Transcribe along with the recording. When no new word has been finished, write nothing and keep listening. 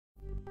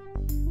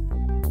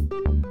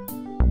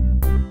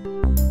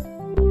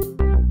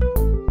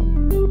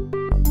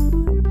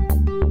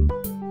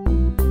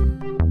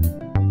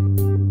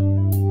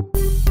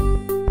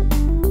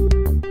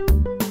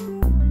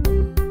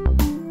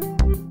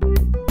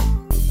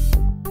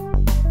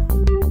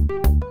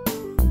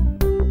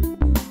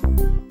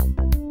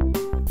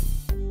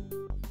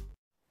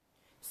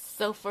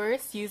So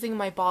first, using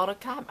my bottle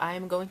cap, I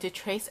am going to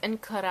trace and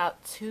cut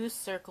out 2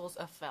 circles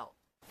of felt.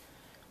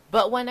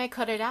 But when I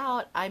cut it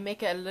out, I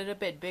make it a little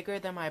bit bigger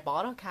than my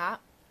bottle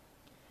cap.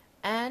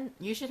 And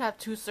you should have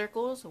 2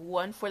 circles,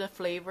 one for the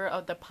flavor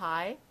of the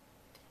pie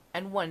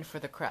and one for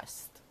the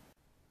crust.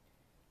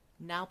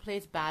 Now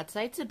place bad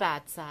side to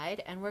bad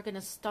side, and we're going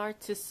to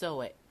start to sew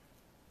it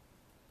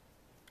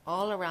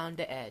all around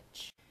the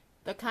edge.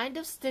 The kind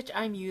of stitch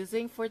I'm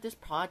using for this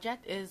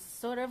project is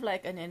sort of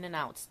like an in and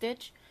out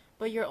stitch,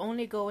 but you're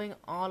only going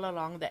all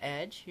along the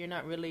edge. You're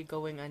not really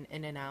going an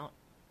in and out,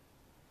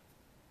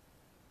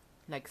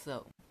 like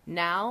so.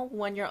 Now,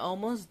 when you're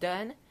almost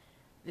done,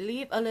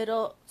 leave a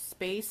little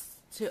space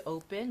to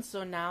open,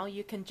 so now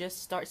you can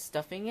just start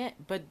stuffing it,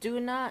 but do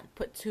not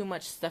put too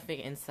much stuffing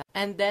inside.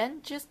 And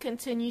then just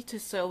continue to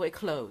sew it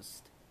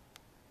closed.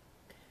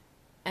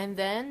 And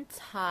then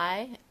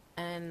tie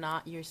and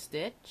knot your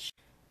stitch.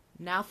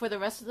 Now for the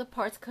rest of the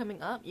parts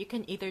coming up, you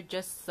can either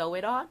just sew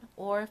it on,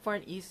 or for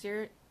an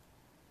easier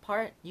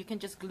part, you can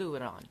just glue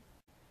it on.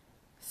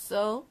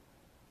 So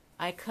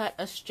I cut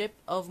a strip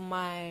of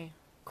my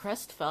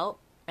crust felt,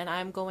 and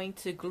I'm going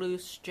to glue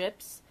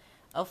strips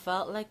of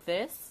felt like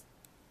this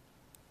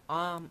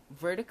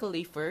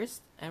vertically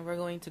first, and we're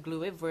going to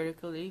glue it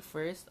vertically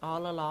first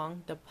all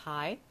along the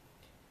pie,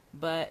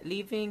 but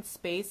leaving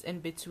space in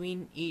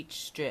between each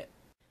strip.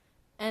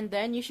 And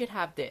then you should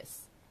have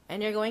this,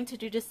 and you're going to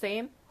do the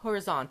same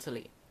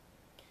horizontally.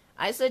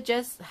 I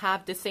suggest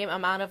have the same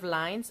amount of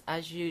lines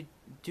as you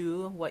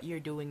do what you're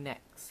doing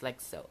next,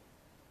 like so.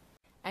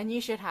 And you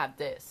should have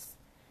this.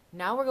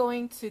 Now we're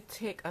going to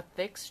take a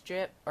thick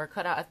strip, or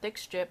cut out a thick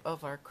strip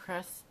of our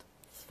crust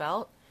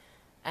felt,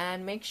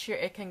 and make sure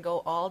it can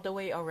go all the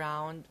way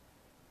around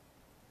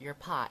your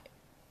pie.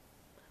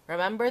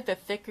 Remember, the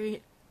thicker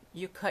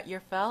you cut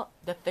your felt,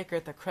 the thicker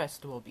the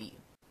crust will be.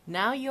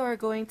 Now you are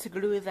going to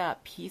glue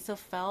that piece of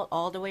felt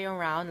all the way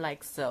around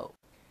like so.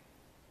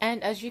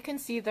 And as you can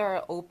see, there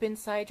are open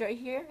sides right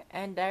here,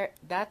 and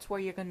that's where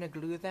you're going to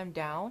glue them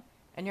down,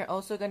 and you're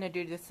also going to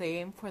do the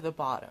same for the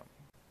bottom.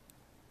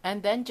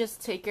 And then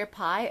just take your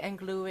pie and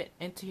glue it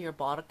into your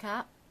bottle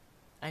cap,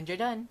 and you're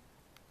done.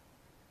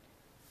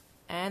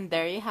 And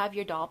there you have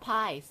your doll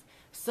pies.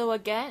 So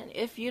again,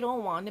 if you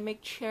don't want to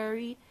make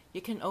cherry, you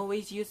can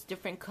always use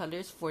different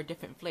colors for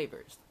different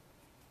flavors.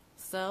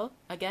 So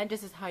again,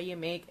 this is how you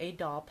make a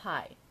doll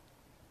pie.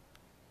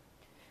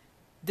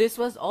 This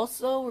was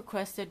also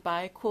requested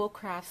by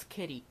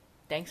koolkraftskitty.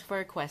 Thanks for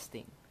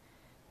requesting.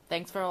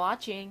 Thanks for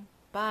watching.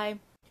 Bye.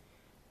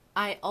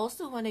 I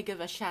also want to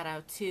give a shout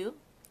out to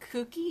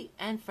Cookie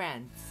and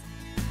Friends.